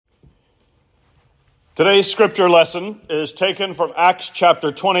Today's scripture lesson is taken from Acts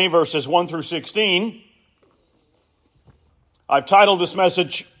chapter 20, verses 1 through 16. I've titled this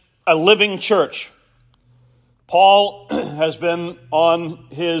message, A Living Church. Paul has been on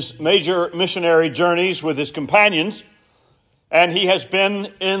his major missionary journeys with his companions, and he has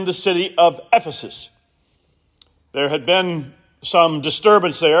been in the city of Ephesus. There had been some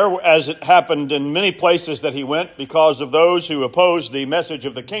disturbance there, as it happened in many places that he went, because of those who opposed the message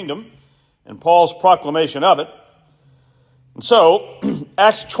of the kingdom and Paul's proclamation of it. And so,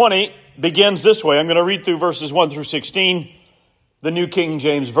 Acts 20 begins this way. I'm going to read through verses 1 through 16, the New King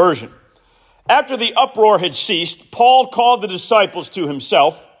James Version. After the uproar had ceased, Paul called the disciples to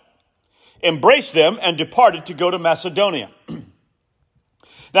himself, embraced them, and departed to go to Macedonia.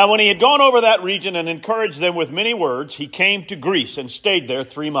 Now, when he had gone over that region and encouraged them with many words, he came to Greece and stayed there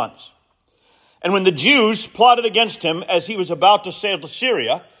 3 months. And when the Jews plotted against him as he was about to sail to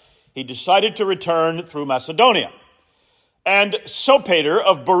Syria, he decided to return through Macedonia. And Sopater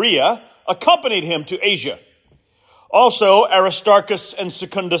of Berea accompanied him to Asia. Also Aristarchus and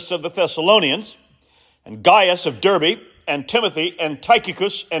Secundus of the Thessalonians, and Gaius of Derbe, and Timothy, and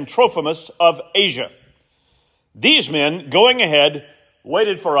Tychicus, and Trophimus of Asia. These men, going ahead,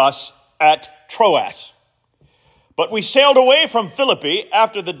 waited for us at Troas. But we sailed away from Philippi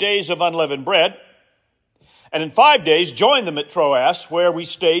after the days of unleavened bread, and in 5 days joined them at Troas, where we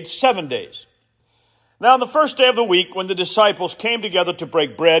stayed 7 days. Now on the first day of the week, when the disciples came together to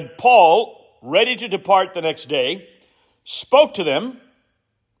break bread, Paul, ready to depart the next day, spoke to them,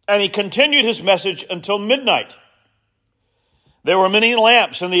 and he continued his message until midnight. There were many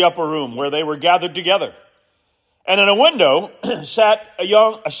lamps in the upper room where they were gathered together. And in a window sat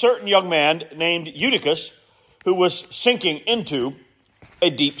a certain young man named Eutychus, who was sinking into a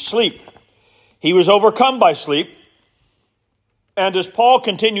deep sleep. He was overcome by sleep, and as Paul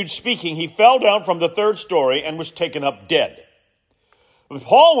continued speaking, he fell down from the third story and was taken up dead. But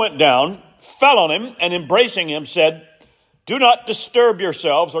Paul went down, fell on him, and embracing him said, "Do not disturb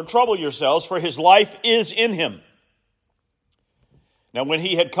yourselves or trouble yourselves, for his life is in him." Now when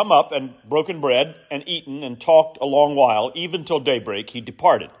he had come up and broken bread and eaten and talked a long while, even till daybreak, he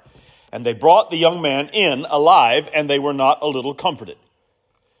departed. And they brought the young man in alive, and they were not a little comforted.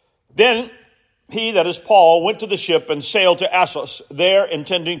 Then he, that is Paul, went to the ship and sailed to Assos, there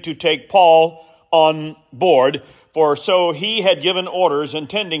intending to take Paul on board, for so he had given orders,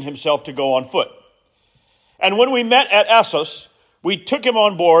 intending himself to go on foot. And when we met at Assos, we took him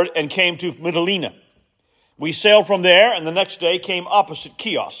on board and came to Mytilene. We sailed from there, and the next day came opposite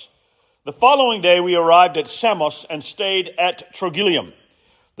Chios. The following day we arrived at Samos and stayed at Trogyllium.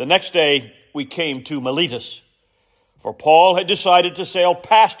 The next day we came to Miletus. For Paul had decided to sail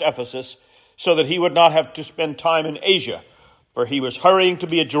past Ephesus, so that he would not have to spend time in Asia, for he was hurrying to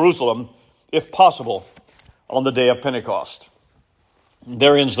be at Jerusalem, if possible, on the day of Pentecost.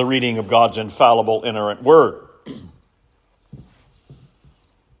 There ends the reading of God's infallible, inerrant word.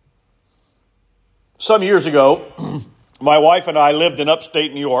 Some years ago, my wife and I lived in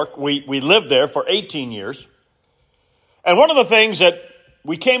upstate New York. We lived there for 18 years. And one of the things that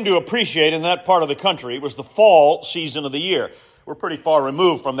we came to appreciate in that part of the country was the fall season of the year. We're pretty far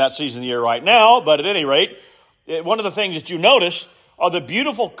removed from that season of the year right now, but at any rate, one of the things that you notice are the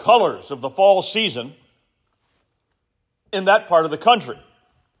beautiful colors of the fall season in that part of the country.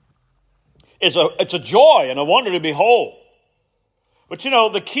 It's a joy and a wonder to behold. But you know,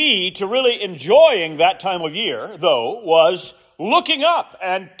 the key to really enjoying that time of year, though, was looking up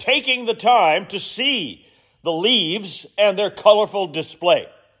and taking the time to see the leaves and their colorful display.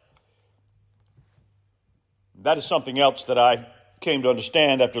 That is something else that I came to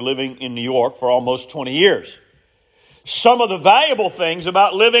understand after living in New York for almost 20 years. Some of the valuable things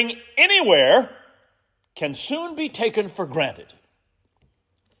about living anywhere can soon be taken for granted.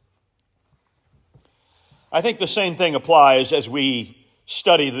 I think the same thing applies as we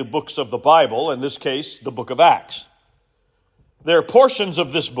study the books of the Bible, in this case, the book of Acts. There are portions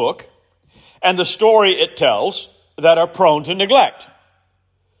of this book and the story it tells that are prone to neglect.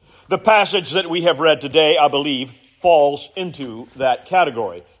 The passage that we have read today, I believe, falls into that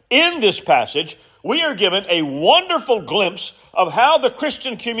category. In this passage, we are given a wonderful glimpse of how the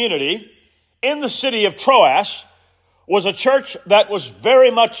Christian community in the city of Troas was a church that was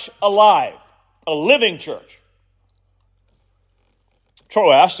very much alive, a living church.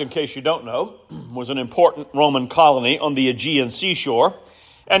 Troas, in case you don't know, was an important Roman colony on the Aegean seashore,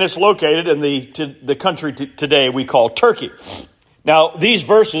 and it's located in the country today we call Turkey. Now, these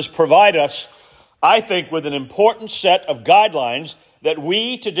verses provide us, I think, with an important set of guidelines that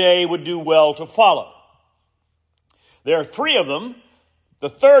we today would do well to follow. There are 3 of them The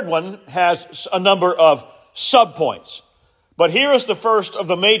third one has a number of subpoints. But here is the first of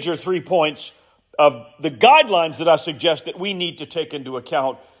the major 3 points of the guidelines that I suggest that we need to take into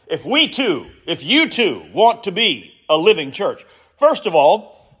account if you too want to be a living church. First of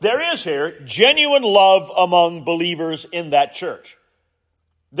all, there is here genuine love among believers in that church.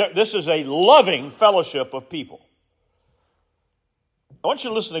 This is a loving fellowship of people. I want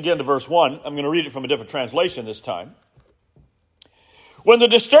you to listen again to verse 1. I'm going to read it from a different translation this time. When the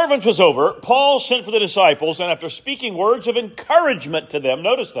disturbance was over, Paul sent for the disciples, and after speaking words of encouragement to them,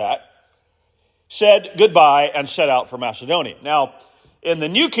 notice that, said goodbye and set out for Macedonia. Now, in the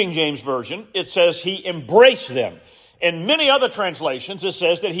New King James Version, it says he embraced them. In many other translations, it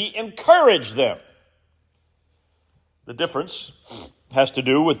says that he encouraged them. The difference has to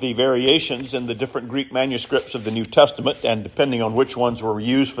do with the variations in the different Greek manuscripts of the New Testament, and depending on which ones were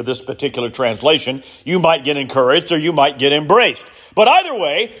used for this particular translation, you might get encouraged or you might get embraced. But either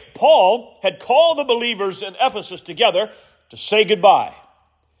way, Paul had called the believers in Ephesus together to say goodbye.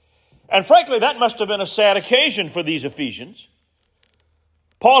 And frankly, that must have been a sad occasion for these Ephesians.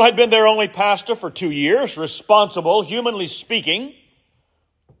 Paul had been their only pastor for 2 years, responsible, humanly speaking,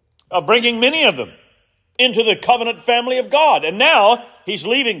 of bringing many of them into the covenant family of God. And now he's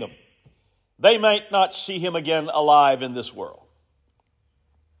leaving them. They might not see him again alive in this world.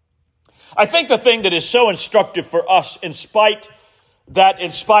 I think the thing that is so instructive for us, in spite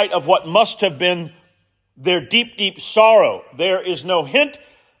of what must have been their deep, deep sorrow, there is no hint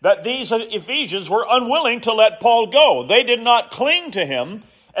that these Ephesians were unwilling to let Paul go. They did not cling to him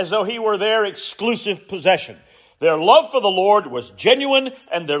as though he were their exclusive possession. Their love for the Lord was genuine,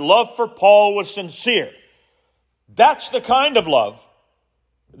 and their love for Paul was sincere. That's the kind of love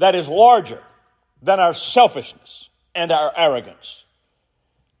that is larger than our selfishness and our arrogance.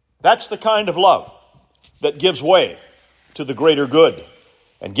 That's the kind of love that gives way to the greater good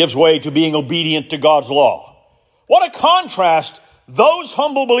and gives way to being obedient to God's law. What a contrast those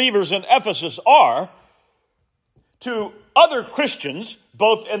humble believers in Ephesus are to other Christians,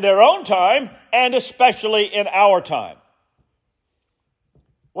 both in their own time and especially in our time.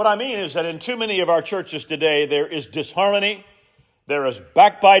 What I mean is that in too many of our churches today, there is disharmony, there is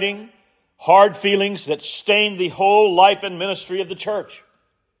backbiting, hard feelings that stain the whole life and ministry of the church.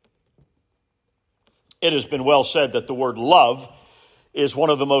 It has been well said that the word love is one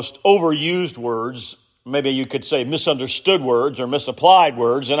of the most overused words, maybe you could say misunderstood words or misapplied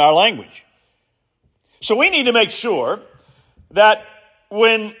words in our language. So we need to make sure that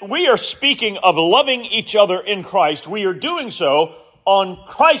when we are speaking of loving each other in Christ, we are doing so on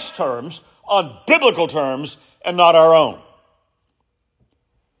Christ's terms, on biblical terms, and not our own.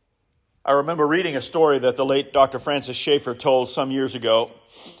 I remember reading a story that the late Dr. Francis Schaeffer told some years ago,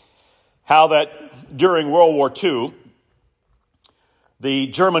 how that during World War II, the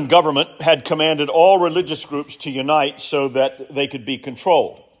German government had commanded all religious groups to unite so that they could be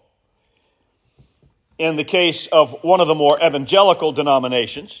controlled. In the case of one of the more evangelical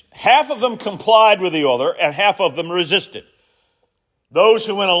denominations, half of them complied with the order and half of them resisted. Those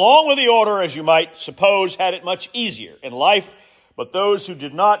who went along with the order, as you might suppose, had it much easier in life, but those who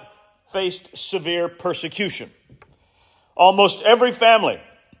did not faced severe persecution. Almost every family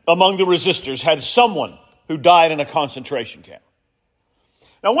among the resistors had someone who died in a concentration camp.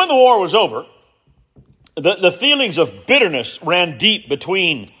 Now, when the war was over, the feelings of bitterness ran deep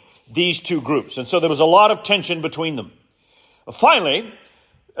between these two groups, and so there was a lot of tension between them. Finally,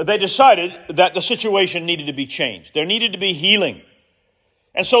 they decided that the situation needed to be changed. There needed to be healing.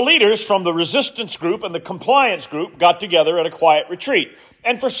 And so leaders from the resistance group and the compliance group got together at a quiet retreat.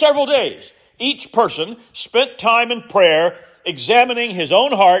 And for several days, each person spent time in prayer, examining his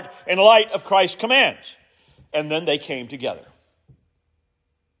own heart in light of Christ's commands. And then they came together.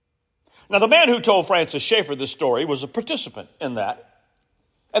 Now, the man who told Francis Schaeffer this story was a participant in that.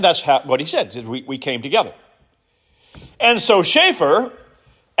 And that's what he said. We came together. And so Schaeffer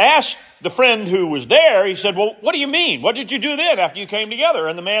asked the friend who was there, he said, well, what do you mean? What did you do then after you came together?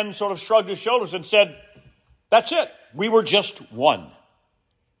 And the man sort of shrugged his shoulders and said, that's it. We were just one.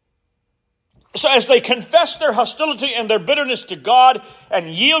 So as they confessed their hostility and their bitterness to God and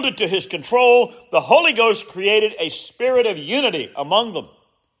yielded to his control, the Holy Ghost created a spirit of unity among them.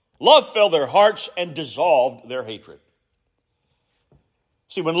 Love filled their hearts and dissolved their hatred.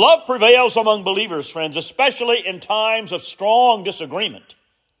 See, when love prevails among believers, friends, especially in times of strong disagreement,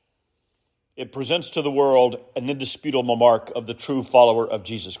 it presents to the world an indisputable mark of the true follower of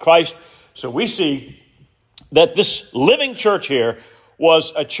Jesus Christ. So we see that this living church here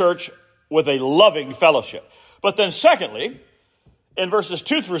was a church with a loving fellowship. But then secondly, in verses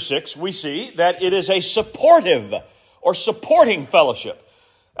 2 through 6, we see that it is a supportive or supporting fellowship.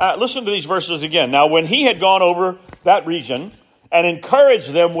 Listen to these verses again. Now, when he had gone over that region and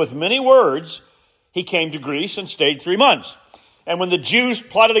encouraged them with many words, he came to Greece and stayed 3 months. And when the Jews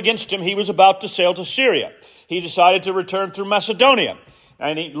plotted against him, he was about to sail to Syria. He decided to return through Macedonia.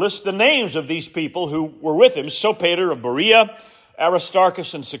 And he lists the names of these people who were with him: Sopater of Berea,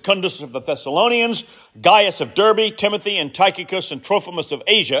 Aristarchus and Secundus of the Thessalonians, Gaius of Derbe, Timothy and Tychicus and Trophimus of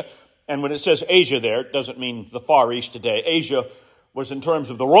Asia. And when it says Asia there, it doesn't mean the Far East today. Asia was in terms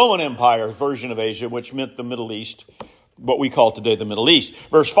of the Roman Empire's version of Asia, which meant the Middle East, what we call today the Middle East.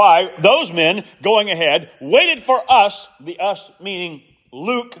 Verse 5, those men going ahead waited for us, the us meaning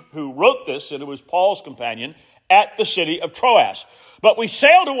Luke, who wrote this, and it was Paul's companion, at the city of Troas. But we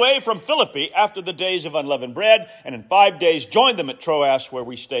sailed away from Philippi after the days of unleavened bread, and in 5 days joined them at Troas, where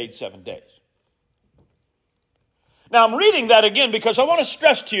we stayed 7 days. Now I'm reading that again because I want to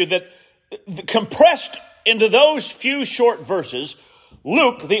stress to you that compressed into those few short verses,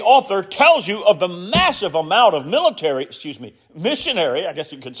 Luke, the author, tells you of the massive amount of missionary, I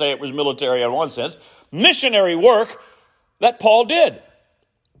guess you could say it was military in one sense, missionary work that Paul did.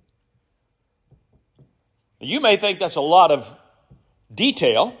 You may think that's a lot of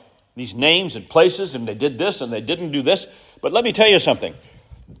detail, these names and places, and they did this and they didn't do this, but let me tell you something.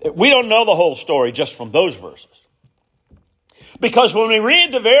 We don't know the whole story just from those verses. Because when we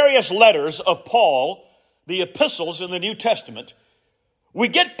read the various letters of Paul, the epistles in the New Testament, we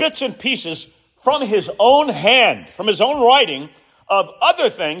get bits and pieces from his own hand, from his own writing, of other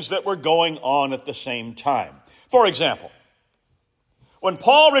things that were going on at the same time. For example, when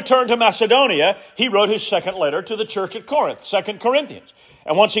Paul returned to Macedonia, he wrote his second letter to the church at Corinth, 2 Corinthians.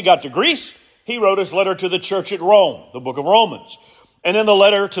 And once he got to Greece, he wrote his letter to the church at Rome, the book of Romans. And in the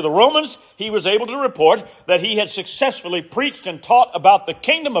letter to the Romans, he was able to report that he had successfully preached and taught about the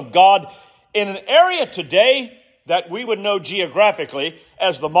kingdom of God in an area today that we would know geographically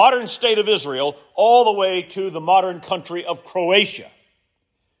as the modern state of Israel, all the way to the modern country of Croatia.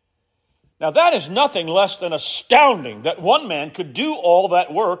 Now that is nothing less than astounding that one man could do all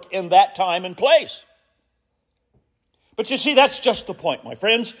that work in that time and place. But you see, that's just the point, my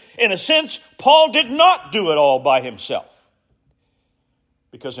friends. In a sense, Paul did not do it all by himself.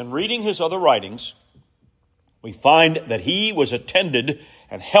 Because in reading his other writings, we find that he was attended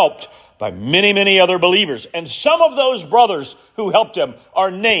and helped by many, many other believers. And some of those brothers who helped him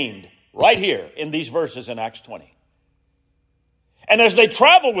are named right here in these verses in Acts 20. And as they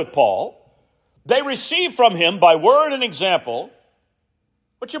traveled with Paul, they received from him by word and example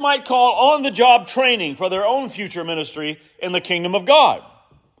what you might call on-the-job training for their own future ministry in the kingdom of God.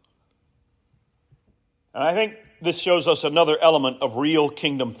 And I think this shows us another element of real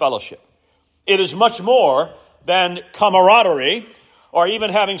kingdom fellowship. It is much more than camaraderie or even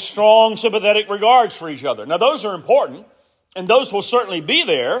having strong sympathetic regards for each other. Now, those are important, and those will certainly be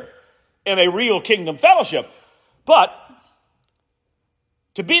there in a real kingdom fellowship. But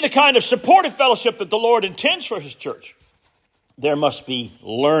to be the kind of supportive fellowship that the Lord intends for his church, there must be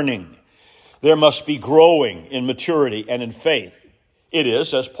learning. There must be growing in maturity and in faith. It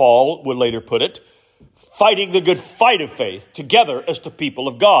is, as Paul would later put it, fighting the good fight of faith together as the people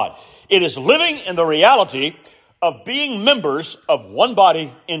of God. It is living in the reality of being members of one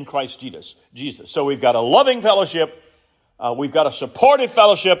body in Christ Jesus. So we've got a loving fellowship, we've got a supportive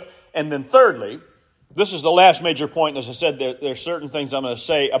fellowship, and then thirdly, this is the last major point. As I said, there are certain things I'm going to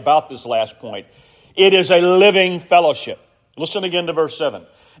say about this last point. It is a living fellowship. Listen again to verse 7.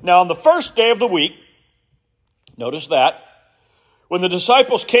 Now on the first day of the week, notice that, when the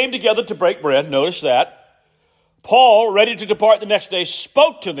disciples came together to break bread, notice that, Paul, ready to depart the next day,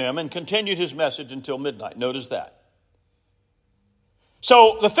 spoke to them and continued his message until midnight. Notice that.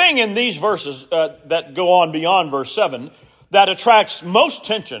 So the thing in these verses that go on beyond verse 7 that attracts most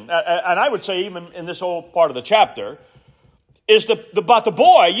attention, and I would say even in this whole part of the chapter, is about the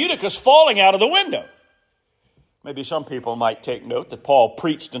boy, Eutychus, falling out of the window. Maybe some people might take note that Paul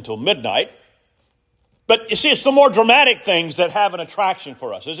preached until midnight. But you see, it's the more dramatic things that have an attraction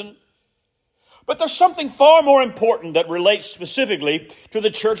for us, isn't it? But there's something far more important that relates specifically to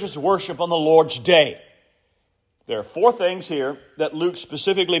the church's worship on the Lord's Day. There are 4 things here that Luke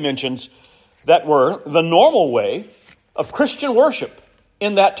specifically mentions that were the normal way of Christian worship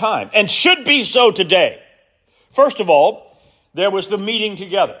in that time, and should be so today. First of all, there was the meeting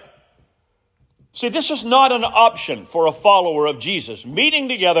together. See, this is not an option for a follower of Jesus. Meeting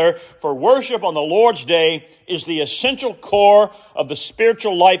together for worship on the Lord's Day is the essential core of the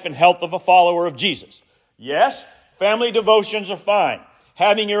spiritual life and health of a follower of Jesus. Yes, family devotions are fine.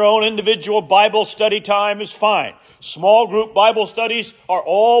 Having your own individual Bible study time is fine. Small group Bible studies are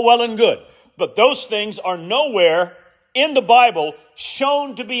all well and good. But those things are nowhere in the Bible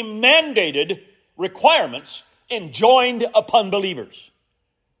shown to be mandated requirements enjoined upon believers.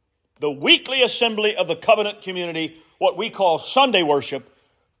 The weekly assembly of the covenant community, what we call Sunday worship,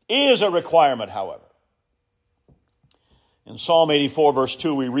 is a requirement, however. In Psalm 84, verse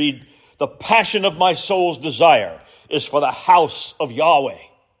 2, we read, "The passion of my soul's desire is for the house of Yahweh."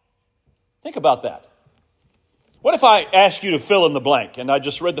 Think about that. What if I ask you to fill in the blank, and I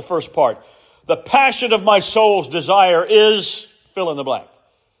just read the first part? The passion of my soul's desire is, fill in the blank.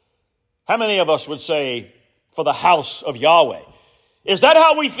 How many of us would say, for the house of Yahweh? Is that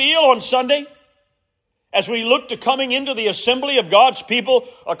how we feel on Sunday? As we look to coming into the assembly of God's people,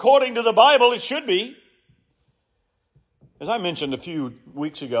 according to the Bible, it should be. As I mentioned a few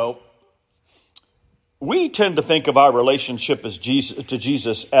weeks ago, we tend to think of our relationship to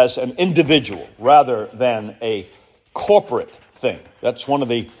Jesus as an individual rather than a corporate thing. That's one of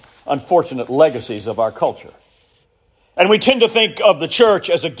the unfortunate legacies of our culture. And we tend to think of the church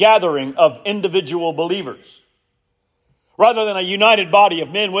as a gathering of individual believers, rather than a united body of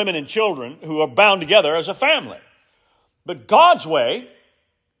men, women, and children who are bound together as a family. But God's way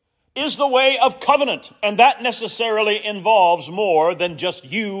is the way of covenant, and that necessarily involves more than just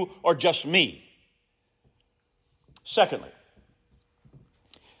you or just me. Secondly,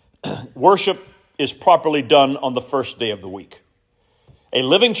 worship is properly done on the first day of the week. A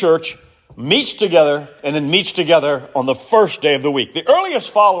living church meets together and then meets together on the first day of the week. The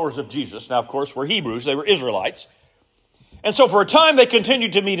earliest followers of Jesus, now of course, were Hebrews, they were Israelites. And so for a time they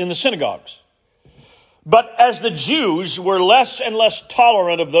continued to meet in the synagogues. But as the Jews were less and less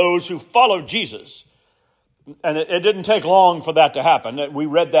tolerant of those who followed Jesus, and it didn't take long for that to happen. We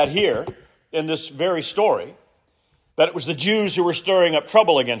read that here in this very story, that it was the Jews who were stirring up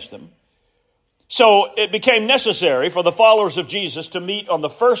trouble against them. So it became necessary for the followers of Jesus to meet on the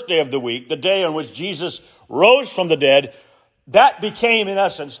first day of the week, the day on which Jesus rose from the dead. That became, in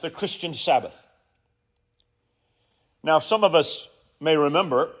essence, the Christian Sabbath. Now, some of us may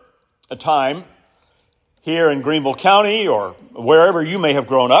remember a time here in Greenville County or wherever you may have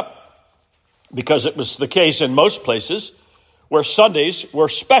grown up, because it was the case in most places, where Sundays were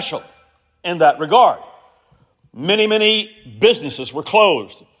special in that regard. Many businesses were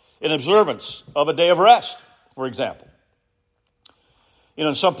closed in observance of a day of rest, for example. You know,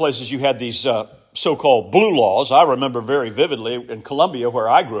 in some places you had these so-called blue laws. I remember very vividly in Columbia, where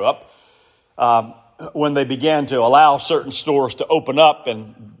I grew up, when they began to allow certain stores to open up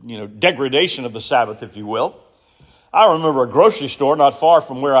and, degradation of the Sabbath, if you will. I remember a grocery store not far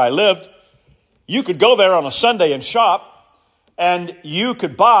from where I lived. You could go there on a Sunday and shop, and you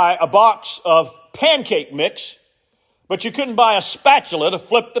could buy a box of pancake mix, but you couldn't buy a spatula to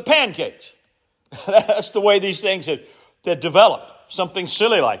flip the pancakes. That's the way these things had developed, something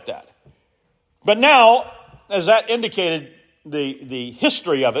silly like that. But now, as that indicated the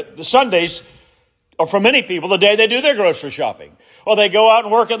history of it, the Sundays are for many people the day they do their grocery shopping, or they go out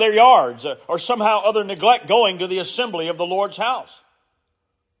and work in their yards, or somehow other neglect going to the assembly of the Lord's house.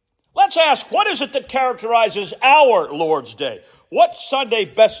 Let's ask, what is it that characterizes our Lord's Day? What's Sunday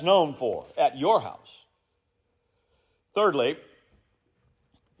best known for at your house? Thirdly,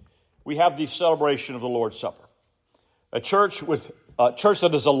 we have the celebration of the Lord's Supper. A church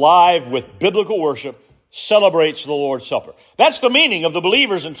that is alive with biblical worship celebrates the Lord's Supper. That's the meaning of the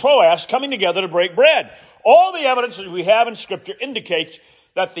believers in Troas coming together to break bread. All the evidence that we have in Scripture indicates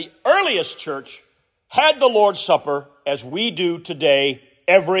that the earliest church had the Lord's Supper as we do today,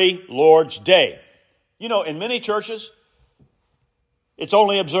 every Lord's Day. You know, in many churches, it's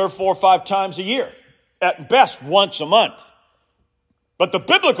only observed 4 or 5 times a year, at best once a month. But the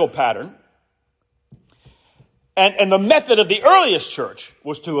biblical pattern and the method of the earliest church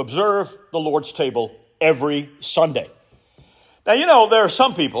was to observe the Lord's table every Sunday. Now, there are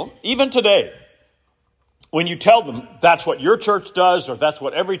some people, even today, when you tell them that's what your church does or that's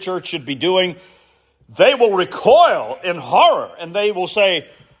what every church should be doing, they will recoil in horror and they will say,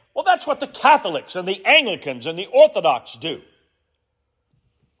 well, that's what the Catholics and the Anglicans and the Orthodox do.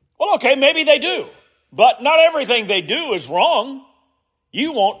 Well, okay, maybe they do, but not everything they do is wrong.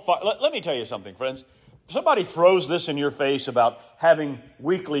 You won't find, let me tell you something, friends. If somebody throws this in your face about having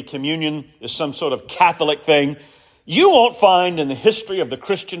weekly communion is some sort of Catholic thing, you won't find in the history of the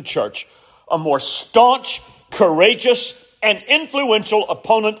Christian church a more staunch, courageous, and influential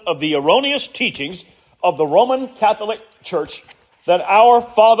opponent of the erroneous teachings of the Roman Catholic Church than our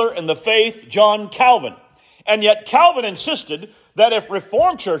father in the faith, John Calvin. And yet Calvin insisted that if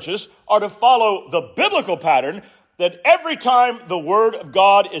Reformed churches are to follow the biblical pattern, that every time the Word of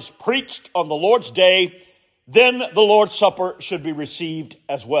God is preached on the Lord's Day, then the Lord's Supper should be received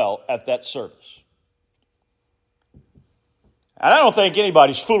as well at that service. And I don't think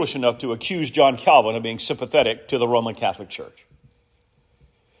anybody's foolish enough to accuse John Calvin of being sympathetic to the Roman Catholic Church.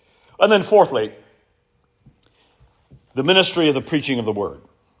 And then fourthly, the ministry of the preaching of the word.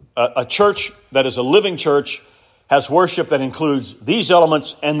 A church that is a living church has worship that includes these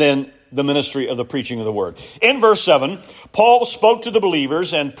elements and then the ministry of the preaching of the word. In verse 7, Paul spoke to the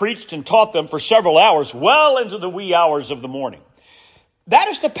believers and preached and taught them for several hours, well into the wee hours of the morning. That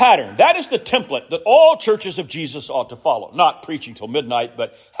is the pattern. That is the template that all churches of Jesus ought to follow. Not preaching till midnight,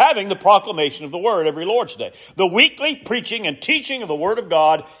 but having the proclamation of the word every Lord's Day. The weekly preaching and teaching of the word of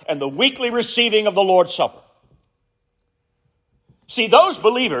God and the weekly receiving of the Lord's Supper. See, those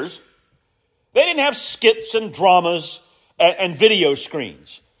believers, they didn't have skits and dramas and video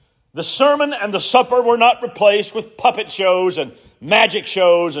screens. The sermon and the supper were not replaced with puppet shows and magic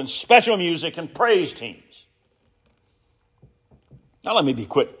shows and special music and praise teams. Now, let me be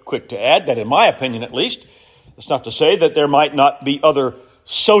quick to add that, in my opinion at least, it's not to say that there might not be other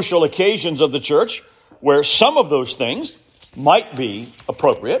social occasions of the church where some of those things might be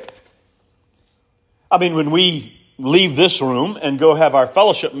appropriate. I mean, when we leave this room and go have our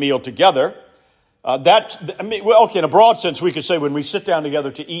fellowship meal together, in a broad sense, we could say when we sit down together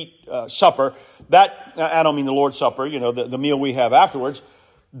to eat supper, that, I don't mean the Lord's Supper, the meal we have afterwards,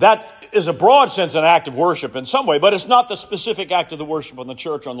 that is a broad sense an act of worship in some way, but it's not the specific act of the worship on the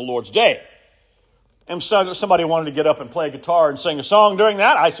church on the Lord's Day. And so somebody wanted to get up and play a guitar and sing a song during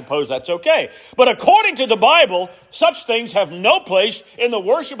that, I suppose that's okay. But according to the Bible, such things have no place in the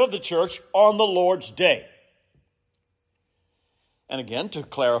worship of the church on the Lord's Day. And again, to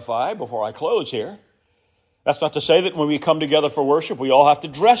clarify before I close here, that's not to say that when we come together for worship, we all have to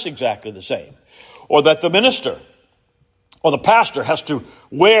dress exactly the same, or that the minister or the pastor has to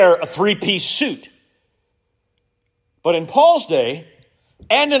wear a three-piece suit. But in Paul's day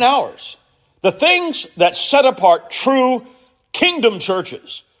and in ours, the things that set apart true kingdom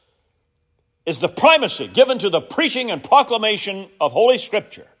churches is the primacy given to the preaching and proclamation of Holy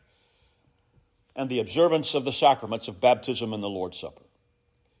Scripture and the observance of the sacraments of baptism and the Lord's Supper.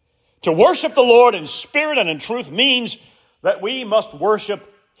 To worship the Lord in spirit and in truth means that we must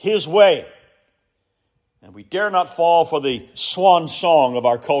worship His way. And we dare not fall for the swan song of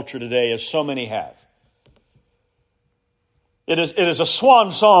our culture today, as so many have. It is a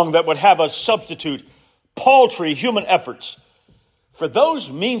swan song that would have us substitute paltry human efforts for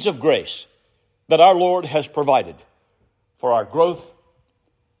those means of grace that our Lord has provided for our growth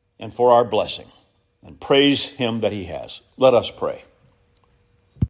and for our blessing. And praise Him that He has. Let us pray.